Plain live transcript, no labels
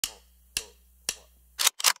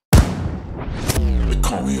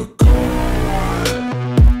call me a god.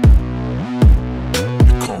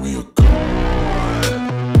 They call me a god.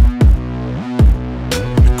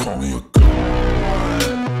 They call me a god.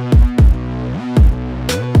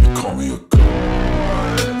 They call me a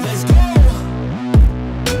god. Let's go.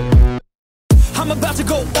 I'm about to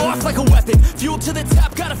go off like a weapon. Fuel to the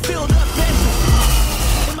top, gotta fill up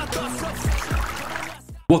engine. In my thoughts up.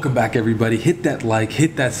 Welcome back, everybody. Hit that like,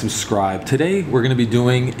 hit that subscribe. Today we're going to be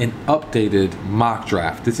doing an updated mock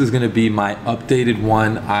draft. This is going to be my updated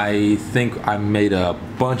one. I think I made a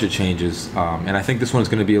bunch of changes, and I think this one is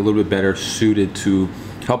going to be a little bit better suited to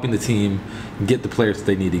helping the team get the players that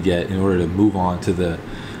they need to get in order to move on to the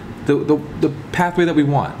pathway that we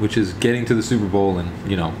want, which is getting to the Super Bowl and,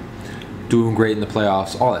 you know, doing great in the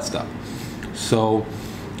playoffs, all that stuff. So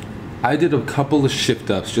I did a couple of shift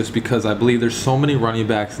ups just because I believe there's so many running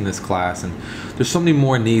backs in this class and there's so many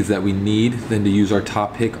more needs that we need than to use our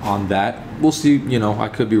top pick on that. We'll see, you know, I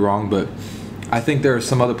could be wrong, but I think there are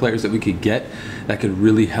some other players that we could get that could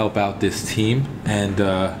really help out this team. And,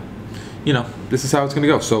 you know, this is how it's going to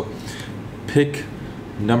go. So pick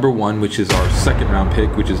number 1, which is our second round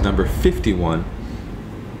pick, which is number 51.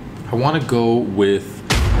 I want to go with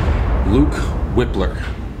Luke Wypler,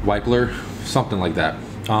 something like that.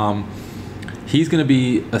 He's going to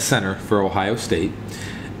be a center for Ohio State,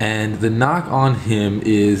 and the knock on him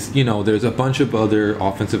is, you know, there's a bunch of other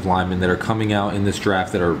offensive linemen that are coming out in this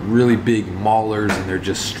draft that are really big maulers and they're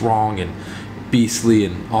just strong and beastly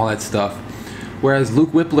and all that stuff, whereas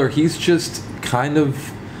Luke Wypler, he's just kind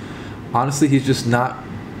of, honestly, he's just not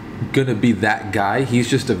going to be that guy. He's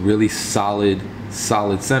just a really solid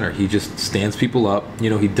center. He just stands people up, you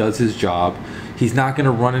know, he does his job. He's not going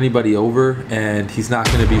to run anybody over, and he's not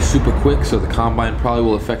going to be super quick, so the combine probably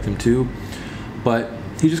will affect him too. But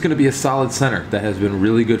he's just going to be a solid center that has been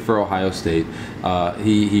really good for Ohio State.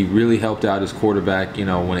 He really helped out his quarterback, you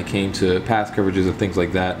know, when it came to pass coverages and things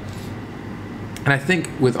like that. And I think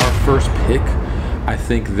with our first pick, I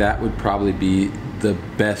think that would probably be the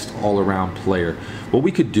best all-around player. What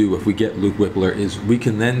we could do if we get Luke Wypler is we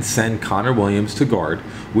can then send Connor Williams to guard,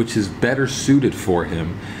 which is better suited for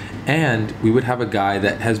him. And we would have a guy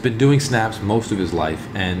that has been doing snaps most of his life,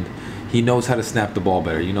 and he knows how to snap the ball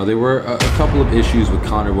better. You know, there were a couple of issues with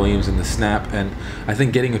Connor Williams in the snap, and I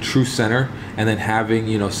think getting a true center and then having,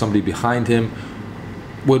 you know, somebody behind him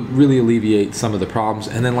would really alleviate some of the problems.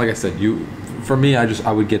 And then, like I said, for me,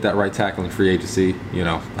 I would get that right tackle in free agency. You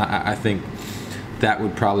know, I think that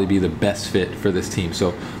would probably be the best fit for this team.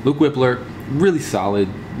 So Luke Wypler, really solid,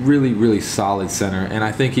 really solid center, and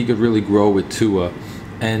I think he could really grow with Tua.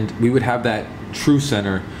 And we would have that true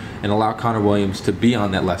center and allow Connor Williams to be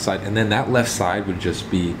on that left side. And then that left side would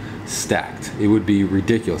just be stacked. It would be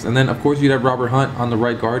ridiculous. And then, of course, you'd have Robert Hunt on the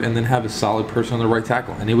right guard and then have a solid person on the right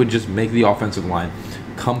tackle. And it would just make the offensive line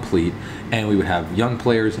complete. And we would have young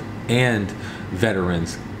players and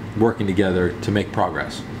veterans working together to make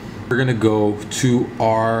progress. We're going to go to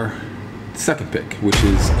our second pick, which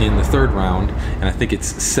is in the 3rd round. And I think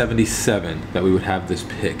it's 77 that we would have this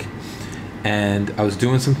pick. And I was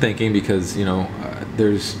doing some thinking because, you know,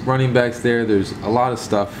 there's running backs there, there's a lot of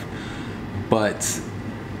stuff, but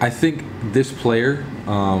I think this player,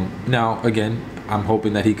 now again, I'm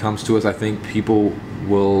hoping that he comes to us. I think people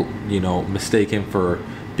will, you know, mistake him for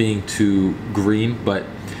being too green, but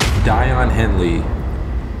Dion Henley,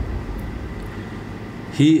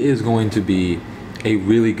 he is going to be a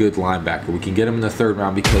really good linebacker. We can get him in the 3rd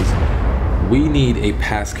round because we need a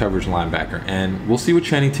pass coverage linebacker, and we'll see what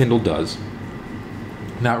Channing Tindall does.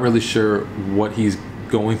 Not really sure what he's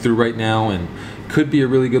going through right now, and could be a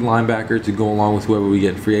really good linebacker to go along with whoever we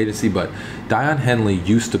get in free agency, but Dion Henley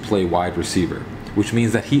used to play wide receiver, which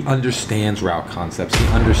means that he understands route concepts, he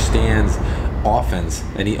understands offense,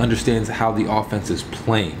 and he understands how the offense is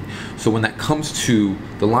playing. So when that comes to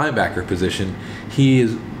the linebacker position, he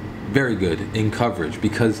is very good in coverage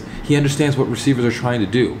because he understands what receivers are trying to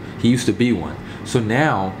do. He used to be one. So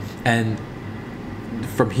now, and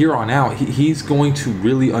from here on out, he's going to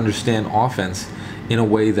really understand offense in a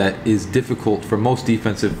way that is difficult for most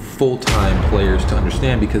defensive full-time players to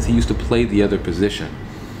understand because he used to play the other position.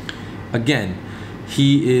 Again,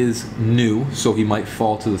 he is new, so he might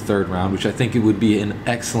fall to the 3rd round, which I think it would be an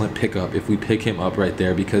excellent pickup if we pick him up right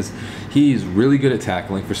there because he's really good at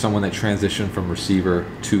tackling for someone that transitioned from receiver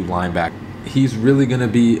to linebacker. He's really going to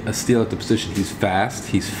be a steal at the position. He's fast,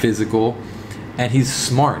 he's physical, and he's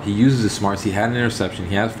smart. He uses his smarts. He had an interception.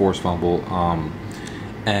 He has forced fumble.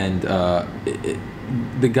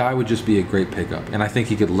 The guy would just be a great pickup. And I think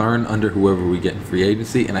he could learn under whoever we get in free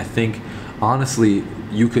agency. And I think, honestly,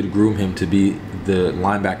 you could groom him to be the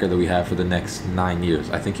linebacker that we have for the next 9 years.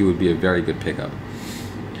 I think he would be a very good pickup.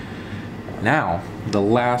 Now, the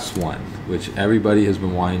last one, which everybody has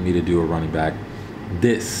been wanting me to do a running back,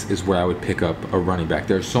 this is where I would pick up a running back.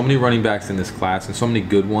 There are so many running backs in this class and so many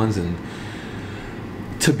good ones, and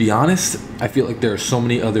to be honest, I feel like there are so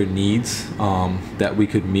many other needs that we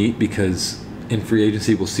could meet, because in free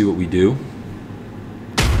agency we'll see what we do.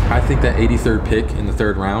 I think that 83rd pick in the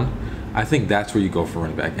 3rd round, I think that's where you go for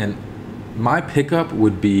running back. And my pickup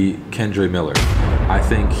would be Kendre Miller. I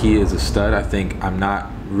think he is a stud. I think I'm not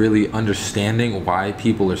really understanding why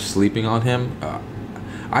people are sleeping on him.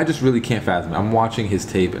 I just really can't fathom it. I'm watching his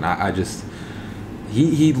tape, and I just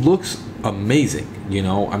he looks amazing. You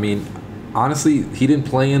know, I mean, honestly, he didn't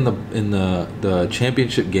play in the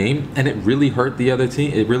championship game, and it really hurt the other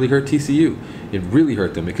team. It really hurt TCU. It really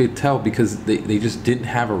hurt them. It could tell, because they just didn't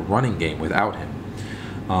have a running game without him.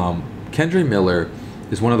 Kendre Miller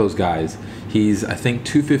is one of those guys. He's, I think,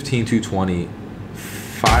 215, 220,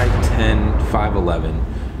 5'10",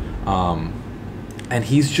 5'11", and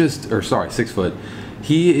he's just, or sorry, 6 foot.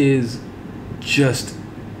 He is just,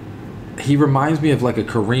 he reminds me of like a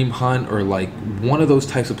Kareem Hunt, or like one of those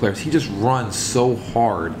types of players. He just runs so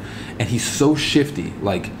hard, and he's so shifty.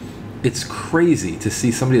 Like, it's crazy to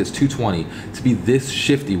see somebody that's 220 to be this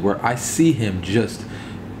shifty, where I see him just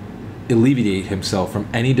alleviate himself from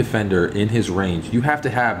any defender in his range. You have to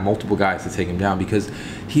have multiple guys to take him down, because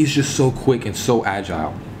he's just so quick and so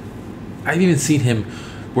agile. I've even seen him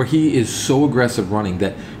where he is so aggressive running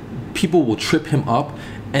that people will trip him up,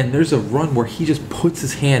 and there's a run where he just puts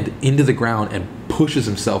his hand into the ground and pushes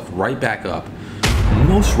himself right back up.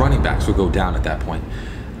 Most running backs will go down at that point.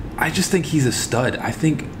 I just think he's a stud. I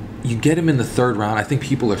think you get him in the 3rd round. I think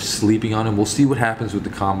people are sleeping on him. We'll see what happens with the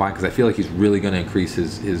combine, because I feel like he's really going to increase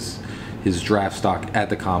his draft stock at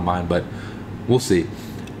the combine, but we'll see.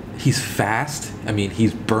 He's fast. I mean,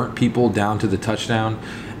 he's burnt people down to the touchdown,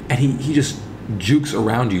 and he just jukes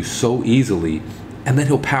around you so easily, and then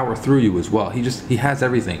he'll power through you as well. He has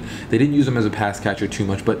everything. They didn't use him as a pass catcher too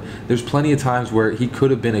much, but there's plenty of times where he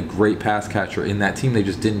could have been a great pass catcher in that team. They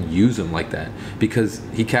just didn't use him like that, because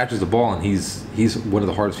he catches the ball, and he's one of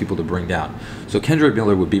the hardest people to bring down. So Kendre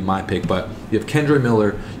Miller would be my pick. But you have Kendre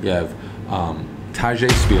Miller, you have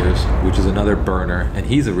Tyjae Spears, which is another burner, and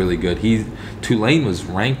he's a really good. Tulane was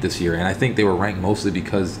ranked this year, and I think they were ranked mostly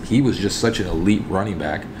because he was just such an elite running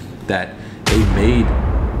back that they made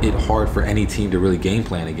it hard for any team to really game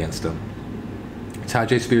plan against him.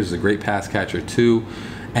 Tyjae Spears is a great pass catcher too,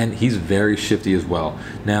 and he's very shifty as well.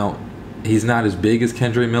 Now, he's not as big as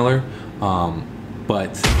Kendre Miller,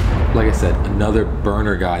 but like I said, another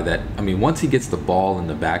burner guy that, I mean, once he gets the ball in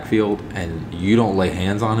the backfield and you don't lay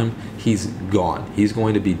hands on him, he's gone. He's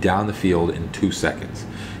going to be down the field in 2 seconds.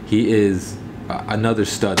 He is another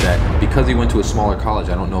stud that, because he went to a smaller college,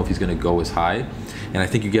 I don't know if he's going to go as high. And I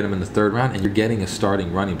think you get him in the 3rd round, and you're getting a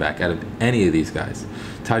starting running back out of any of these guys.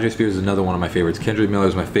 Tyjae Spears is another one of my favorites. Kendre Miller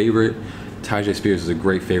is my favorite. Tyjae Spears is a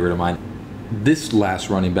great favorite of mine. This last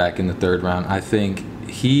running back in the 3rd round, I think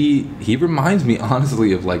he reminds me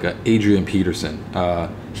honestly of like a Adrian Peterson.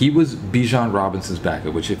 He was Bijan Robinson's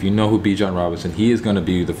backup, which, if you know who Bijan Robinson, he is going to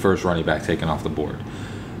be the first running back taken off the board.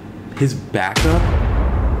 His backup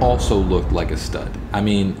also looked like a stud. I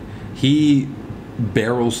mean, he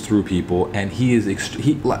barrels through people, and he is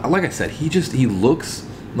like I said, he looks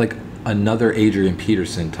like another Adrian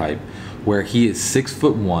Peterson type, where he is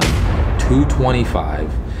 6'1",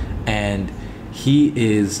 225, and he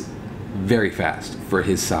is very fast for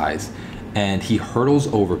his size, and he hurdles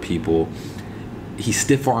over people, he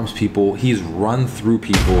stiff arms people, he's run through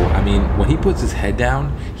people. I mean, when he puts his head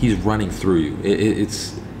down, he's running through you.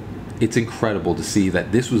 It's incredible to see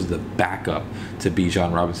that this was the backup to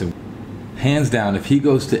Bijan Robinson. Hands down, if he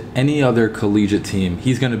goes to any other collegiate team,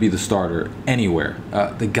 he's going to be the starter anywhere.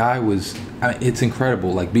 The guy was, it's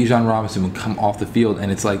incredible. Like, Bijan Robinson would come off the field,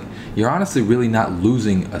 and it's like, you're honestly really not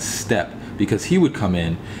losing a step, because he would come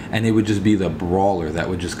in, and it would just be the brawler that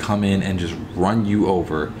would just come in and just run you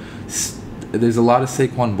over. There's a lot of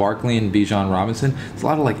Saquon Barkley and Bijan Robinson. There's a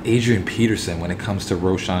lot of like Adrian Peterson when it comes to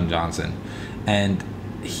Roschon Johnson. And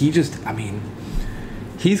he just, I mean,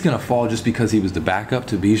 he's going to fall just because he was the backup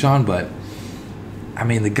to Bijan, but I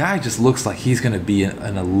mean, the guy just looks like he's going to be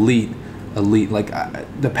an elite. Like,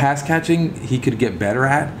 the pass catching, he could get better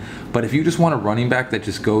at. But if you just want a running back that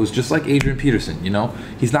just goes just like Adrian Peterson, you know,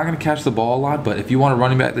 he's not going to catch the ball a lot. But if you want a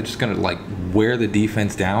running back that's just going to like wear the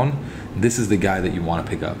defense down, this is the guy that you want to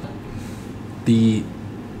pick up. The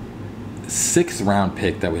 6th round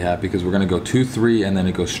pick that we have, because we're going to go 2, 3, and then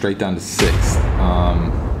it goes straight down to 6.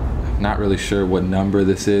 I'm not really sure what number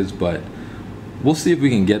this is, but we'll see if we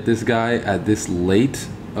can get this guy at this late.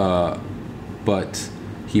 But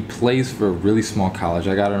He plays for a really small college.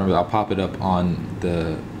 I gotta remember, I'll pop it up on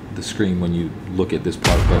the screen when you look at this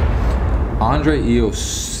part, but Andre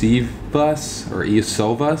Iosivas,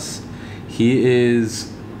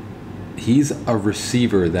 he's a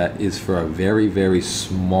receiver that is for a very, very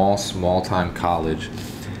small time college,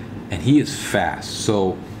 and he is fast.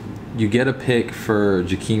 So you get a pick for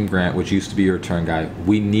Jakeem Grant, which used to be a return guy.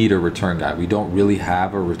 We need a return guy. We don't really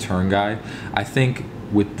have a return guy. I think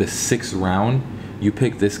with the 6th round, you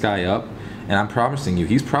pick this guy up, and I'm promising you,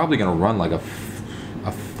 he's probably going to run like a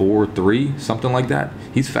 4.3, something like that.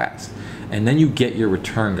 He's fast. And then you get your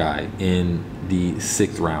return guy in the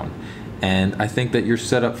 6th round. And I think that you're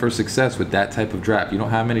set up for success with that type of draft. You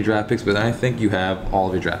don't have many draft picks, but I think you have all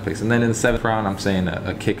of your draft picks. And then in the 7th round, I'm saying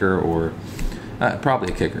a kicker, or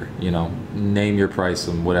probably a kicker. You know, name your price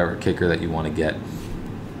on whatever kicker that you want to get.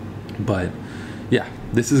 But yeah,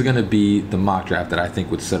 this is going to be the mock draft that I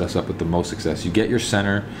think would set us up with the most success. You get your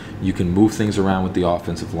center, you can move things around with the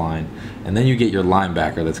offensive line, and then you get your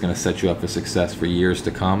linebacker that's going to set you up for success for years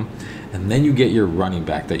to come. And then you get your running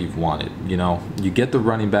back that you've wanted. You know, you get the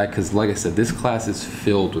running back because, like I said, this class is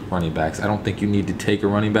filled with running backs. I don't think you need to take a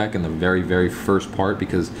running back in the very, very first part,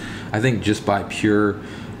 because I think just by pure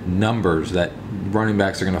numbers that running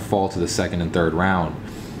backs are going to fall to the 2nd and 3rd round.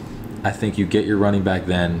 I think you get your running back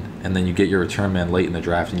then, and then you get your return man late in the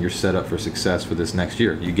draft, and you're set up for success for this next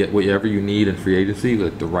year. You get whatever you need in free agency,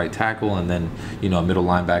 like the right tackle, and then, you know, a middle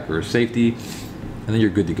linebacker or safety, and then you're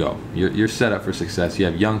good to go. You're set up for success. You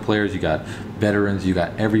have young players, you got veterans, you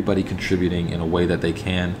got everybody contributing in a way that they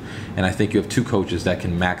can, and I think you have 2 coaches that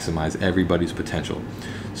can maximize everybody's potential.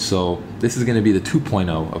 So this is going to be the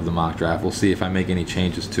 2.0 of the mock draft. We'll see if I make any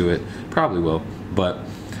changes to it. Probably will, but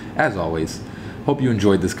as always, hope you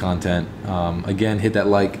enjoyed this content. Again, hit that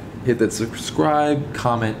like, hit that subscribe,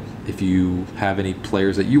 comment if you have any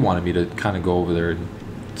players that you wanted me to kind of go over there and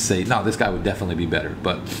say, no, this guy would definitely be better.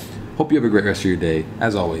 But hope you have a great rest of your day.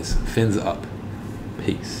 As always, fins up.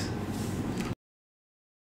 Peace.